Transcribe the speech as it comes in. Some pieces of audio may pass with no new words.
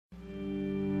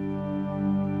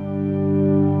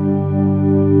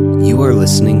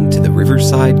listening to the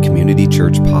Riverside Community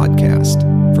Church podcast.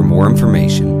 For more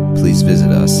information, please visit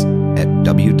us at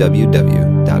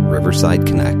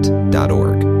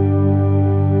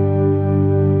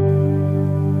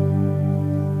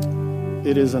www.riversideconnect.org.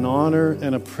 It is an honor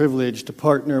and a privilege to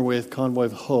partner with Convoy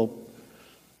of Hope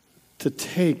to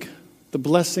take the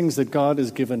blessings that God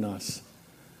has given us,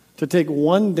 to take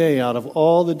one day out of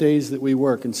all the days that we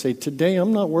work and say, today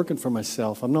I'm not working for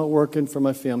myself, I'm not working for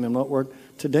my family,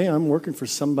 today I'm working for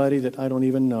somebody that I don't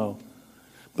even know.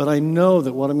 But I know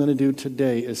that what I'm going to do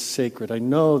today is sacred. I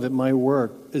know that my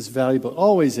work is valuable.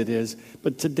 Always it is,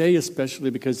 but today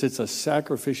especially because it's a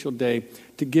sacrificial day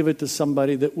to give it to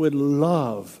somebody that would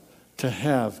love to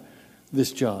have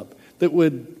this job, that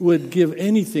would give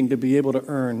anything to be able to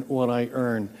earn what I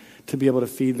earn, to be able to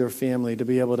feed their family, to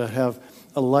be able to have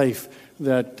a life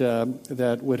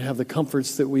that would have the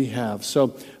comforts that we have.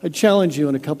 So I challenge you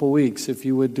in a couple weeks, if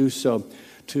you would do so,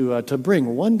 to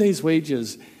bring one day's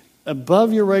wages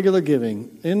above your regular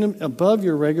giving, and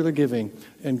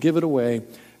give it away.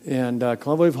 And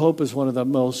Convoy of Hope is one of the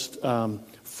most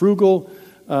frugal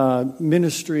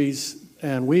ministries.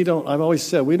 And I've always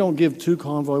said, we don't give to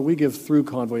Convoy, we give through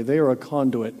Convoy. They are a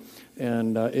conduit,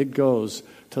 and it goes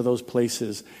to those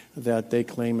places that they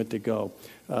claim it to go.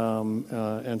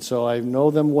 And so I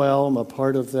know them well. I'm a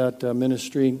part of that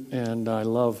ministry, and I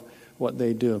love what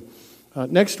they do.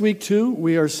 Next week, too,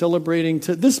 we are celebrating,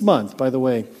 this month, by the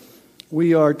way,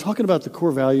 we are talking about the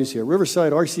core values here.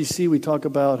 Riverside RCC, we talk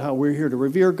about how we're here to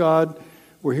revere God.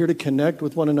 We're here to connect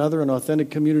with one another in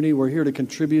authentic community. We're here to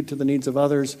contribute to the needs of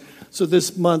others. So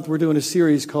this month, we're doing a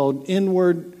series called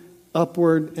Inward,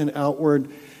 Upward, and Outward.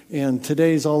 And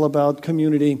today's all about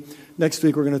community. Next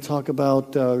week, we're going to talk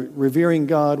about revering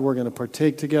God. We're going to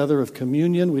partake together of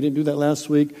communion. We didn't do that last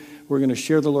week. We're going to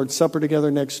share the Lord's Supper together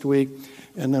next week.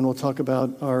 And then we'll talk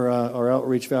about our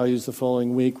outreach values the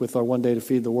following week with our One Day to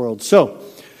Feed the World. So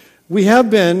we have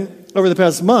been, over the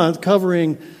past month,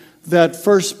 covering that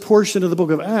first portion of the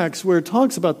book of Acts where it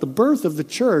talks about the birth of the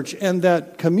church and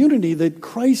that community that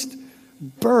Christ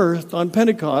birthed on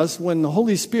Pentecost when the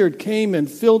Holy Spirit came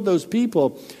and filled those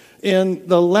people. And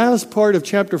the last part of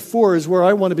chapter 4 is where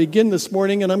I want to begin this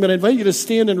morning, and I'm going to invite you to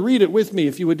stand and read it with me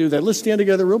if you would do that. Let's stand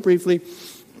together real briefly.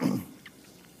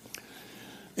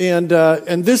 And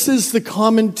this is the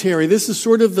commentary. This is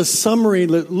sort of the summary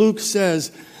that Luke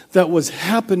says that was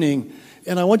happening.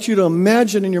 And I want you to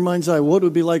imagine in your mind's eye what it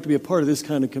would be like to be a part of this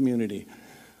kind of community.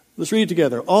 Let's read it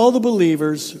together. All the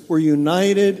believers were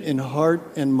united in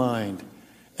heart and mind,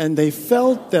 and they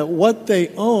felt that what they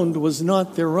owned was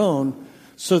not their own,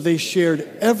 so they shared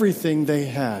everything they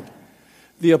had.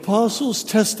 The apostles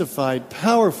testified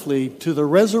powerfully to the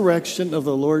resurrection of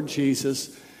the Lord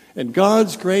Jesus, and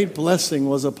God's great blessing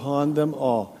was upon them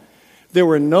all. There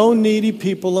were no needy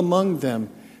people among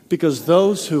them, because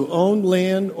those who owned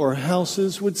land or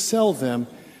houses would sell them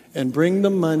and bring the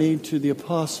money to the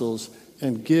apostles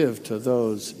and give to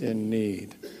those in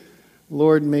need.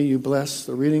 Lord, may you bless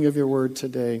the reading of your word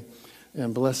today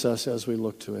and bless us as we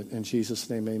look to it. In Jesus'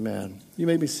 name, amen. You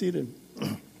may be seated.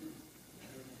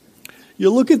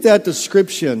 You look at that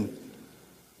description,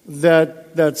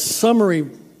 that summary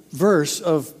verse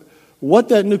of what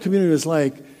that new community is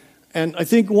like, and I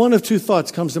think one of two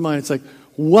thoughts comes to mind. It's like,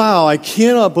 wow, I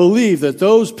cannot believe that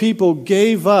those people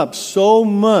gave up so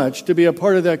much to be a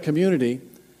part of that community.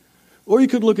 Or you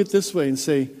could look at it this way and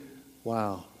say,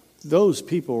 wow, those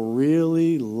people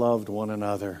really loved one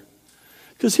another.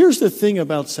 Because here's the thing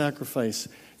about sacrifice.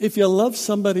 If you love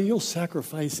somebody, you'll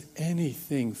sacrifice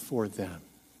anything for them.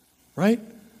 Right?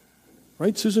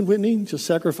 Right? Susan Whitney just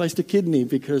sacrificed a kidney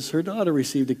because her daughter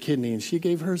received a kidney and she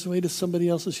gave hers away to somebody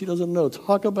else that she doesn't know.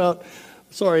 Talk about,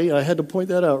 sorry, I had to point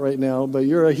that out right now, but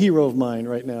you're a hero of mine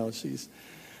right now.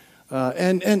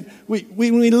 And when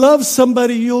we love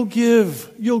somebody, you'll give.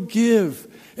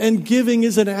 And giving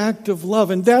is an act of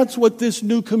love. And that's what this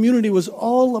new community was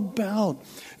all about.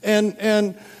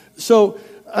 And so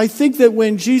I think that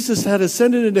when Jesus had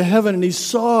ascended into heaven and he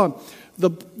saw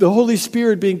the Holy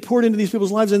Spirit being poured into these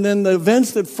people's lives and then the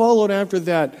events that followed after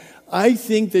that, I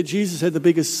think that Jesus had the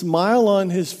biggest smile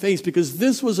on his face because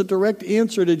this was a direct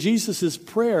answer to Jesus'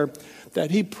 prayer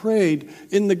that he prayed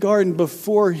in the garden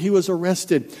before he was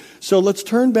arrested. So let's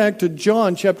turn back to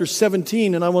John chapter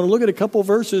 17, and I want to look at a couple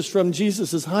verses from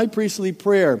Jesus' high priestly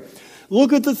prayer.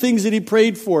 Look at the things that he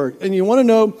prayed for. And you want to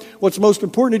know what's most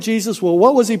important to Jesus? Well,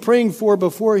 what was he praying for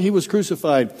before he was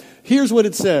crucified? Here's what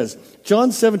it says.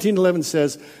 John 17:11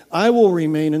 says, I will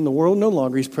remain in the world no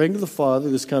longer. He's praying to the Father.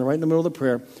 This is kind of right in the middle of the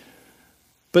prayer.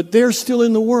 But they're still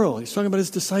in the world. He's talking about his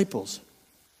disciples.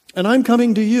 And I'm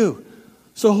coming to you.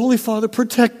 So, Holy Father,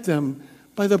 protect them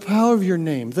by the power of your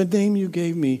name, the name you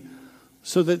gave me,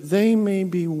 so that they may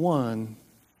be one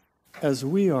as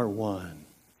we are one.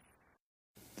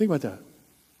 Think about that.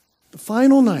 The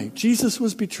final night, Jesus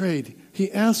was betrayed.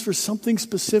 He asked for something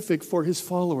specific for his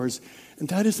followers, and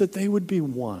that is that they would be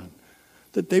one,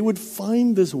 that they would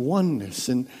find this oneness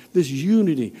and this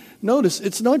unity. Notice,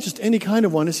 it's not just any kind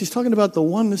of oneness. He's talking about the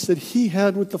oneness that he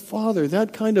had with the Father,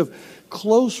 that kind of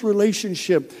close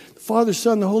relationship. The Father,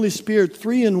 Son, the Holy Spirit,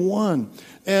 3 in 1.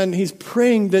 And he's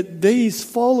praying that these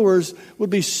followers would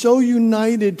be so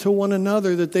united to one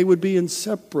another that they would be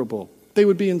inseparable. They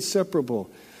would be inseparable.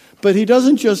 But he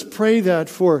doesn't just pray that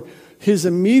for his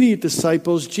immediate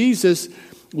disciples. Jesus,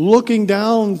 looking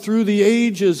down through the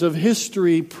ages of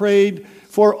history, prayed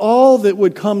for all that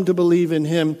would come to believe in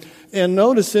him. And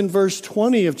notice in verse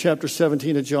 20 of chapter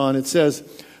 17 of John, it says,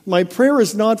 "My prayer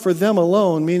is not for them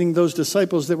alone," meaning those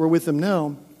disciples that were with him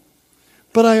now,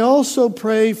 "but I also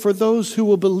pray for those who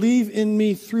will believe in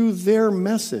me through their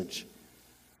message,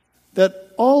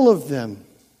 that all of them,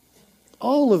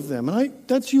 and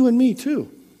that's you and me too,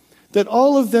 that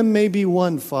all of them may be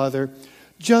one, Father,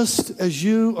 just as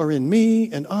you are in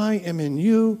me and I am in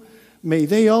you, may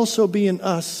they also be in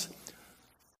us,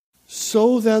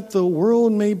 so that the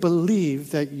world may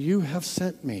believe that you have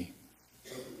sent me."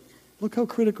 Look how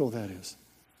critical that is.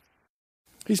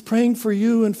 He's praying for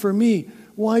you and for me.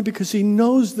 Why? Because he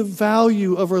knows the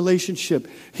value of relationship.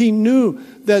 He knew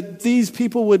that these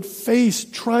people would face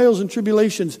trials and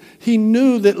tribulations. He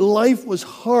knew that life was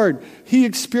hard. He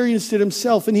experienced it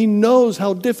himself, and he knows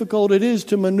how difficult it is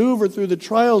to maneuver through the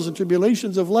trials and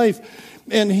tribulations of life.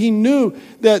 And he knew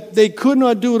that they could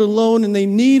not do it alone, and they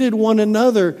needed one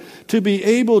another to be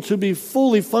able to be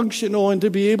fully functional and to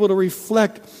be able to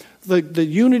reflect the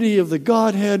unity of the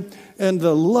Godhead and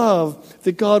the love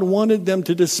that God wanted them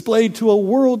to display to a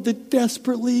world that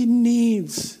desperately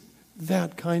needs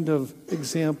that kind of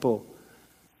example.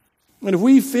 And if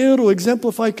we fail to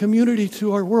exemplify community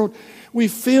to our world, we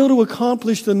fail to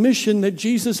accomplish the mission that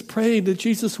Jesus prayed, that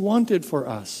Jesus wanted for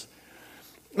us.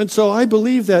 And so I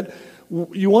believe that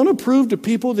you want to prove to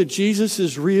people that Jesus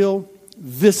is real,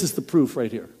 this is the proof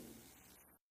right here.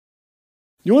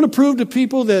 You want to prove to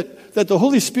people that the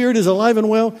Holy Spirit is alive and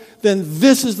well, then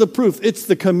this is the proof. It's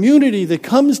the community that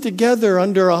comes together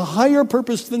under a higher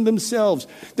purpose than themselves,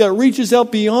 that reaches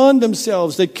out beyond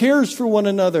themselves, that cares for one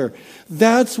another.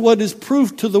 That's what is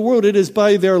proof to the world. It is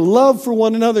by their love for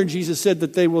one another, Jesus said,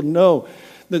 that they will know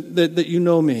that you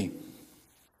know me.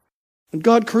 And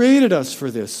God created us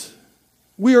for this.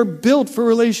 We are built for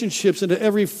relationships, and to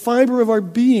every fiber of our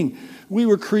being, we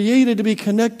were created to be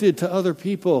connected to other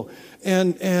people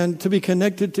and to be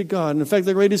connected to God. And in fact,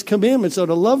 the greatest commandments are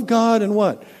to love God and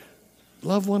what?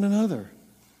 Love one another.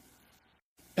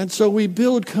 And so we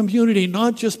build community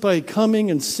not just by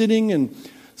coming and sitting and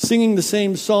singing the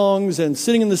same songs and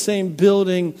sitting in the same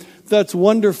building. That's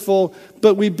wonderful.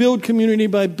 But we build community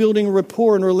by building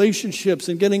rapport and relationships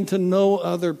and getting to know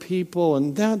other people.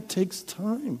 And that takes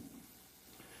time.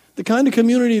 The kind of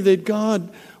community that God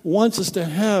wants us to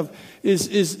have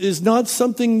is not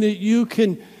something that you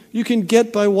can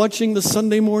get by watching the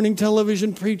Sunday morning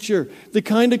television preacher. The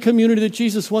kind of community that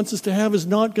Jesus wants us to have is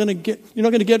you're not going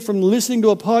to get from listening to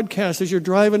a podcast as you're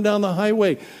driving down the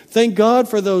highway. Thank God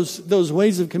for those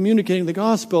ways of communicating the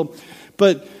gospel.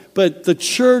 But the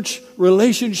church,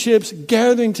 relationships,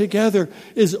 gathering together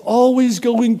is always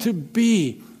going to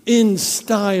be in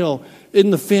style in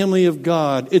the family of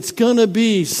God. It's going to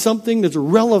be something that's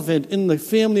relevant in the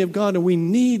family of God, and we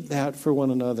need that for one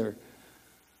another.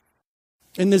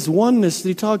 And this oneness that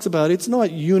he talks about, it's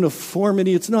not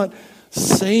uniformity, it's not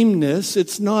sameness,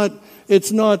 it's not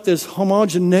this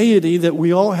homogeneity that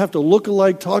we all have to look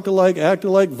alike, talk alike, act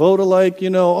alike, vote alike,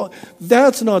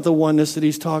 That's not the oneness that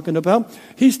he's talking about.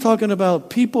 He's talking about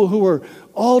people who are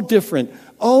all different,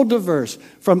 all diverse,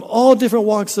 from all different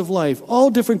walks of life, all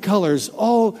different colors,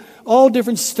 all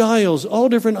different styles, all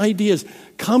different ideas,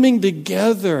 coming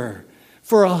together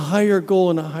for a higher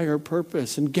goal and a higher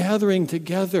purpose, and gathering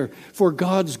together for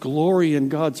God's glory and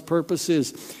God's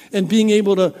purposes, and being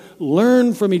able to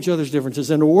learn from each other's differences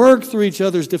and work through each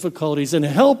other's difficulties and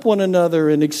help one another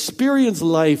and experience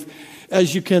life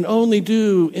as you can only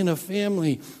do in a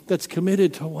family that's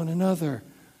committed to one another.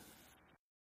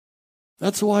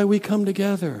 That's why we come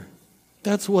together.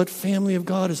 That's what family of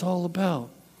God is all about.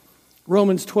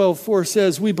 Romans 12:4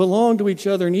 says, we belong to each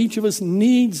other and each of us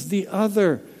needs the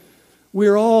other.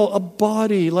 We're all a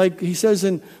body, like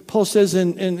Paul says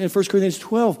in 1 Corinthians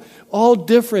 12, all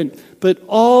different, but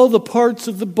all the parts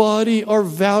of the body are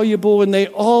valuable and they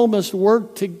all must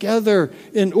work together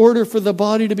in order for the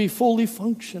body to be fully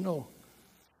functional.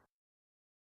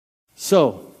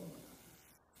 So,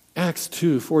 Acts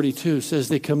 2:42 says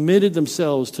they committed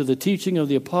themselves to the teaching of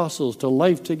the apostles, to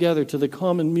life together, to the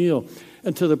common meal,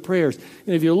 and to the prayers.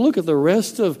 And if you look at the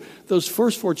rest of those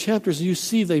first 4 chapters, you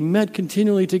see they met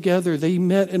continually together. They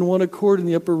met in one accord in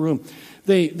the upper room.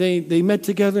 They met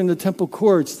together in the temple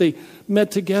courts. They met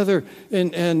together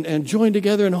and joined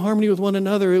together in harmony with one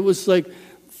another. It was like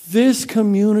this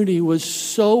community was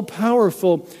so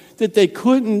powerful that they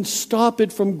couldn't stop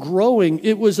it from growing.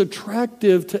 It was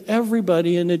attractive to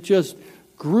everybody, and it just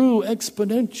grew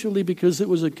exponentially because it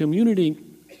was a community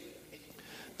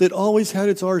that always had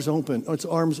its arms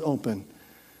open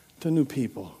to new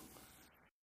people.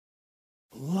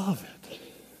 Love it.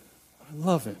 I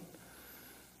love it.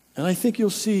 And I think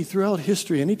you'll see throughout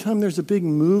history, anytime there's a big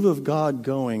move of God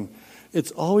going,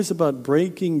 it's always about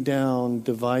breaking down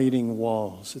dividing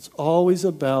walls. It's always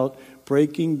about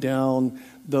breaking down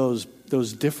those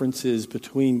differences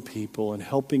between people and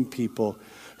helping people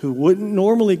who wouldn't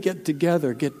normally get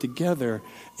together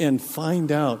and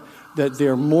find out that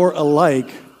they're more alike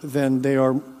than they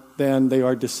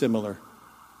are dissimilar.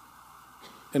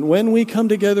 And when we come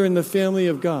together in the family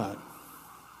of God,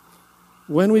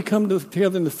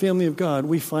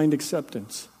 we find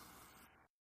acceptance.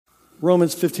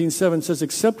 Romans 15:7 says,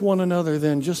 accept one another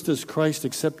then, just as Christ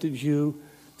accepted you,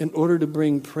 in order to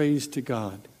bring praise to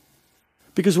God.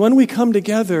 Because when we come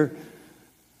together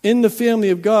in the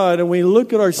family of God and we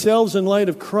look at ourselves in light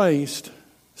of Christ,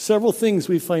 several things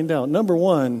we find out. Number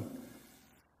one,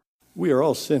 we are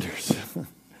all sinners.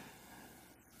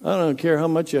 I don't care how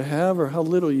much you have or how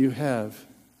little you have.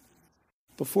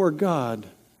 Before God,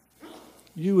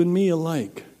 you and me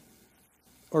alike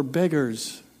are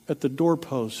beggars at the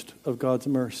doorpost of God's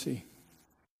mercy.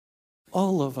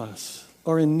 All of us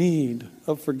are in need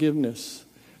of forgiveness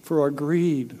for our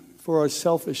greed, for our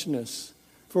selfishness,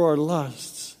 for our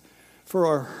lusts, for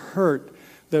our hurt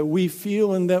that we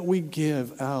feel and that we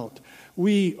give out.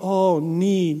 We all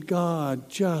need God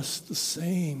just the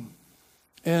same.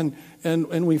 And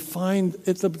we find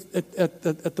at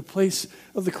the place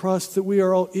of the cross that we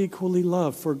are all equally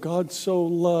loved. For God so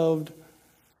loved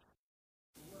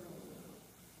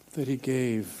that he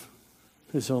gave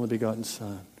his only begotten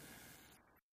Son.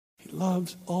 He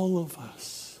loves all of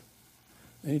us.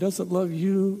 And he doesn't love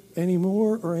you any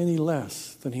more or any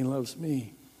less than he loves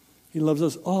me. He loves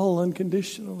us all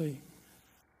unconditionally.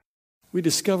 We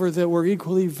discover that we're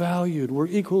equally valued. We're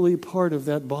equally part of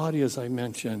that body, as I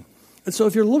mentioned. And so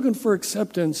if you're looking for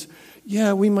acceptance,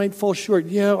 yeah, we might fall short.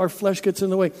 Yeah, our flesh gets in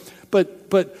the way.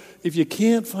 But if you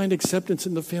can't find acceptance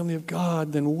in the family of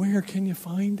God, then where can you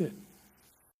find it?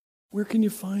 Where can you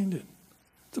find it?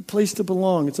 It's a place to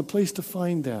belong. It's a place to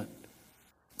find that.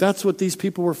 That's what these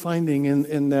people were finding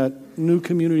in that new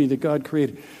community that God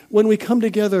created. When we come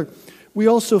together, we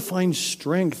also find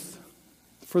strength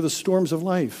for the storms of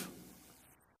life.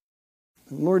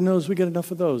 And Lord knows we get enough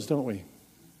of those, don't we?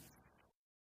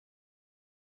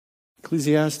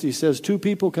 Ecclesiastes says 2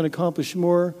 people can accomplish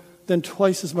more than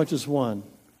twice as much as one.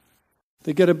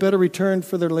 They get a better return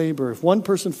for their labor. If one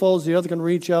person falls, the other can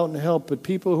reach out and help. But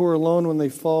people who are alone when they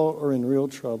fall are in real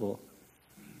trouble.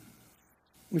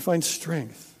 We find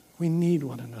strength. We need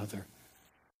one another.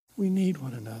 We need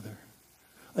one another.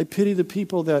 I pity the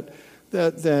people that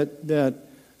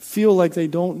feel like they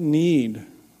don't need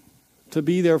to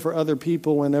be there for other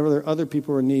people whenever other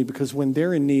people are in need, because when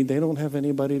they're in need, they don't have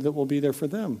anybody that will be there for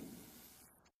them.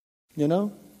 You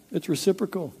know, it's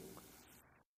reciprocal.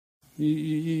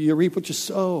 You reap what you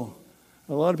sow.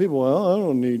 A lot of people, well, I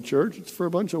don't need church. It's for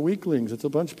a bunch of weaklings. It's a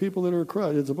bunch of people that are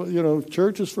crushed.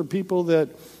 Church is for people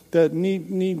that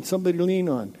need somebody to lean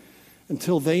on,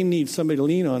 until they need somebody to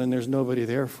lean on and there's nobody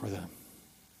there for them.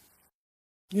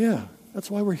 Yeah,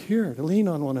 that's why we're here, to lean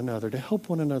on one another, to help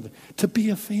one another, to be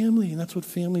a family, and that's what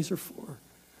families are for.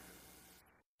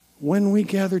 When we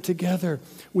gather together,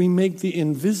 we make the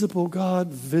invisible God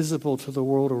visible to the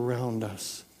world around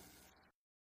us.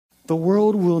 The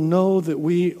world will know that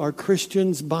we are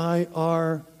Christians by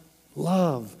our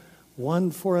love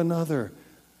one for another.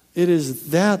 It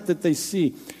is that they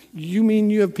see. You mean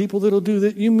you have people that'll do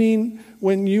that? You mean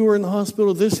when you were in the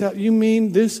hospital, this happened? You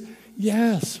mean this?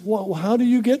 Yes. Well, how do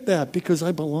you get that? Because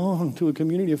I belong to a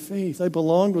community of faith. I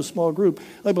belong to a small group.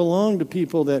 I belong to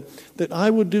people that I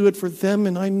would do it for them,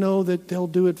 and I know that they'll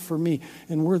do it for me.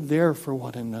 And we're there for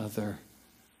one another.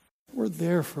 We're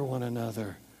there for one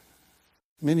another.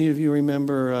 Many of you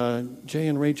remember Jay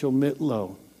and Rachel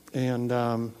Mitlow and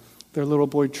their little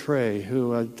boy Trey,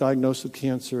 who diagnosed with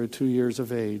cancer at 2 years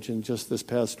of age. And just this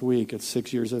past week, at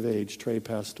 6 years of age, Trey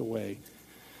passed away.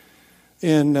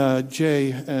 And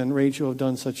Jay and Rachel have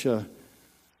done such a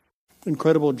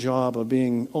incredible job of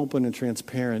being open and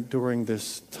transparent during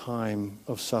this time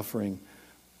of suffering.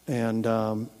 And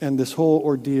this whole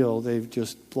ordeal, they've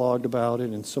just blogged about it,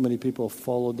 and so many people have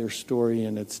followed their story,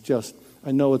 and it's just,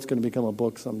 I know it's going to become a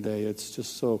book someday. It's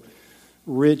just so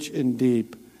rich and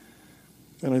deep.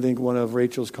 And I think one of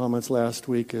Rachel's comments last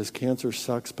week is, cancer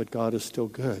sucks, but God is still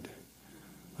good.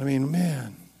 I mean,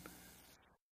 man,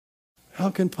 how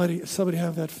can somebody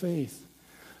have that faith?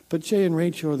 But Jay and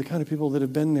Rachel are the kind of people that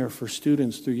have been there for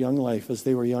students through Young Life as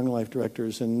they were Young Life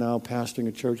directors and now pastoring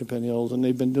a church in Penn Hills, and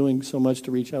they've been doing so much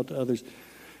to reach out to others.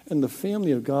 And the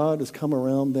family of God has come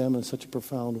around them in such a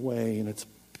profound way, and it's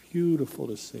beautiful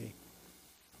to see.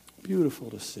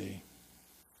 Beautiful to see.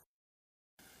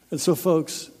 And so,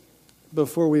 folks,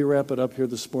 before we wrap it up here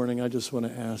this morning, I just want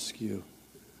to ask you,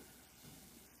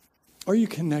 are you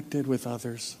connected with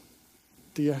others?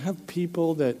 Do you have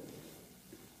people that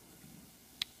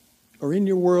are in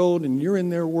your world and you're in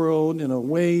their world in a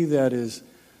way that is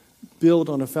built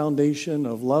on a foundation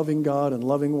of loving God and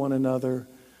loving one another?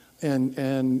 And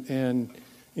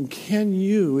can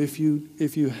you, if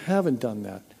you haven't done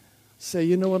that, say,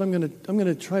 you know what, I'm going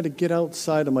to try to get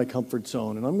outside of my comfort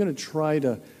zone, and I'm going to try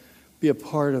to be a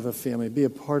part of a family, be a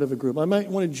part of a group. I might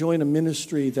want to join a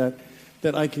ministry that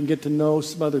I can get to know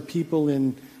some other people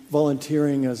in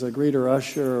volunteering as a greeter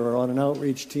usher or on an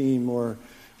outreach team or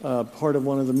part of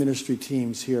one of the ministry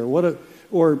teams here.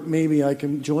 Or maybe I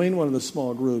can join one of the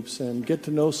small groups and get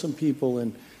to know some people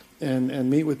and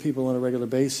meet with people on a regular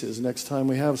basis. Next time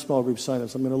we have small group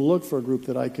signups, I'm going to look for a group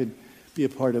that I could be a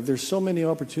part of. There's so many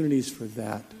opportunities for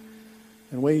that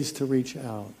and ways to reach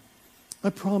out. I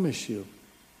promise you,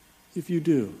 if you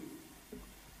do,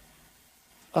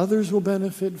 others will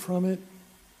benefit from it,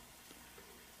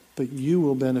 but you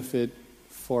will benefit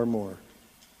far more.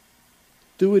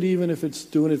 Do it even if it's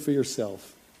doing it for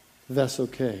yourself. That's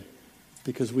okay,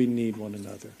 because we need one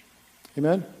another.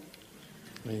 Amen?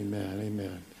 Amen,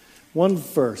 amen. One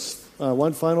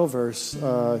final verse.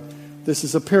 This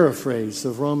is a paraphrase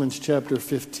of Romans chapter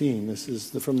 15. This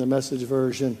is from the Message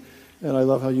version, and I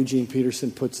love how Eugene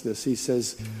Peterson puts this. He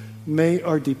says, "May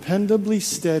our dependably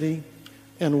steady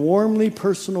and warmly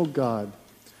personal God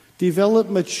develop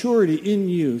maturity in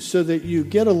you so that you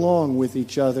get along with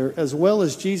each other as well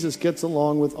as Jesus gets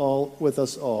along with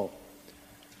us all.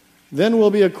 Then we'll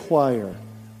be a choir,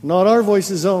 not our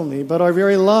voices only, but our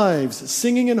very lives,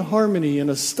 singing in harmony in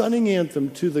a stunning anthem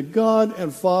to the God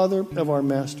and Father of our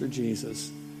Master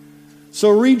Jesus. So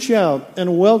reach out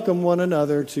and welcome one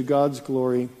another to God's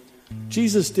glory.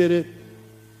 Jesus did it.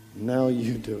 Now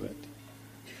you do it."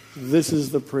 This is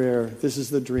the prayer. This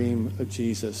is the dream of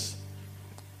Jesus.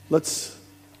 Let's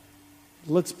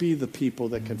be the people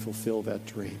that can fulfill that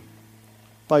dream.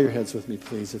 Bow your heads with me,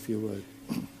 please, if you would.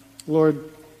 Lord,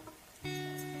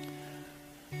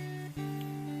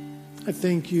 I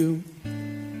thank you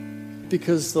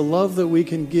because the love that we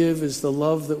can give is the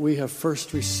love that we have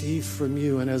first received from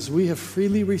you. And as we have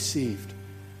freely received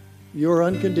your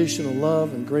unconditional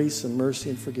love and grace and mercy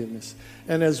and forgiveness,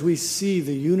 and as we see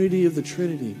the unity of the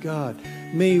Trinity, God,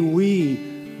 may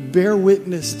we bear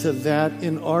witness to that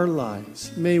in our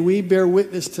lives. May we bear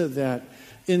witness to that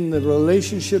in the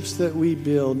relationships that we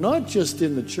build, not just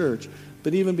in the church,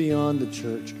 but even beyond the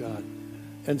church, God.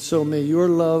 And so may your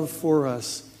love for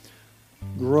us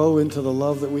grow into the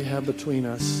love that we have between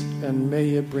us, and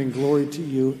may it bring glory to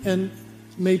you, and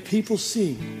may people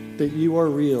see that you are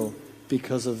real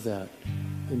because of that.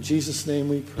 In Jesus' name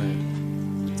we pray.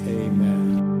 Amen.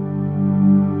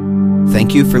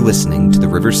 Thank you for listening to the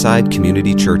Riverside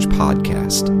Community Church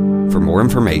podcast. For more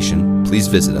information, please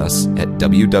visit us at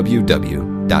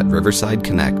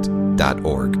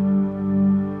www.riversideconnect.org.